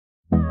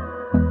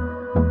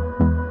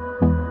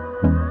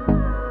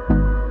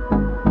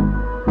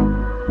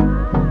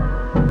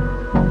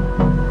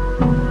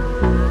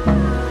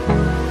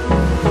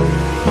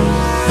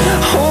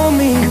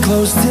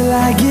close till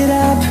I get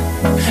up.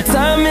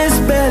 Time is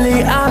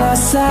barely on our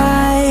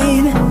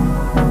side.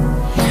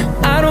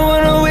 I don't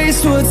wanna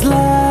waste what's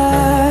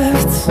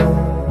left.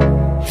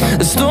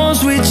 The storms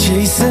we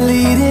chase are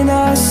leading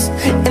us,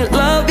 and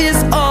love is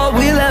all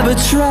we'll ever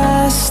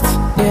trust.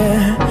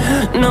 Yeah,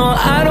 no,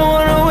 I don't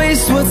wanna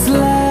waste what's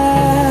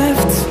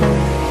left.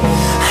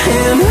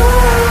 And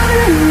on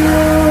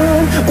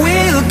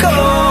we'll go,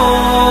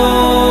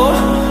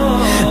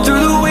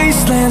 through the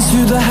wastelands,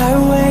 through the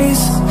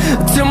highways,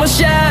 till my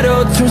shadow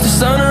turns to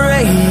sun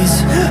rays.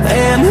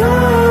 And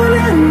on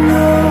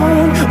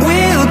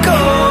we'll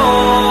go,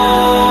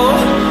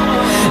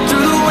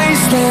 through the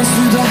wastelands,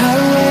 through the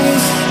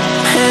highways,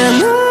 and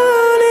on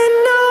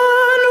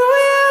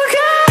we'll go.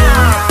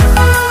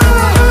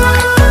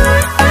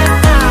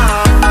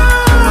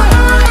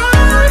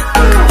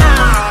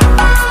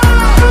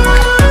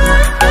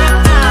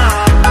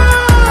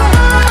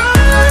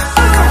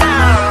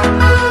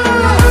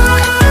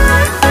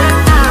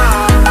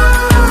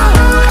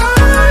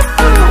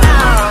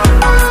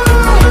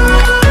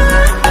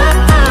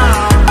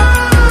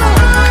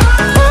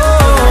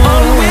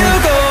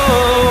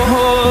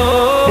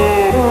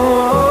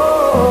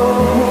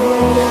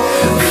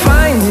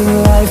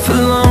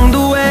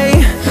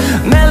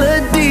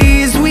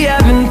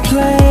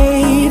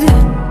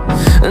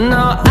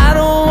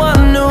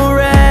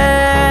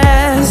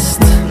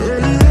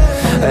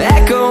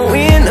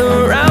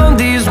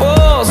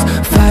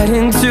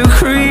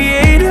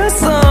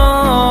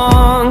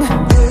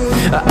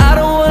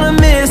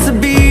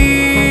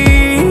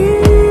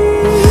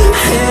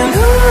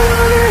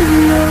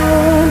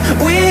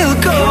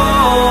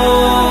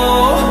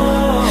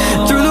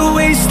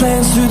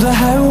 Through the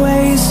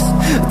highways,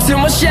 till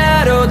my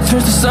shadow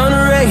turns to sun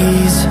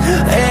rays.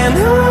 And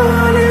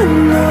on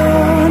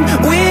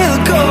we'll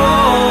go,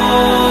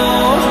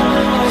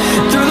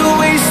 through the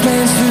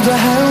wastelands, through the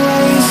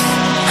highways,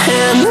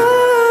 and on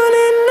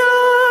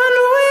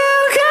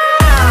we'll go.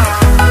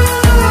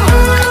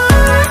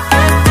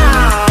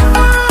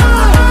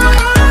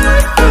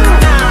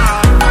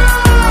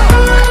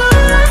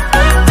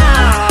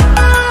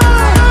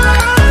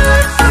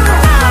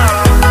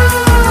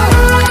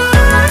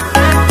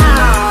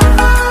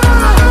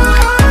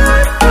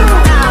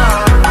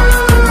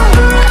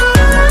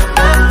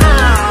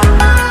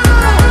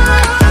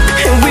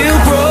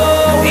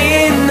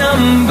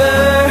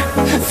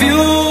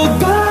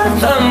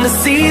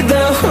 See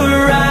the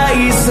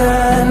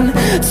horizon,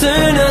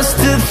 turn us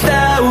to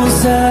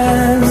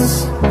thousands,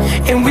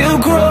 and we'll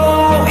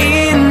grow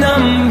in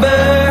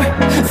number,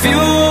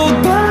 fueled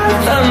by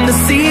them to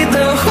see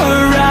the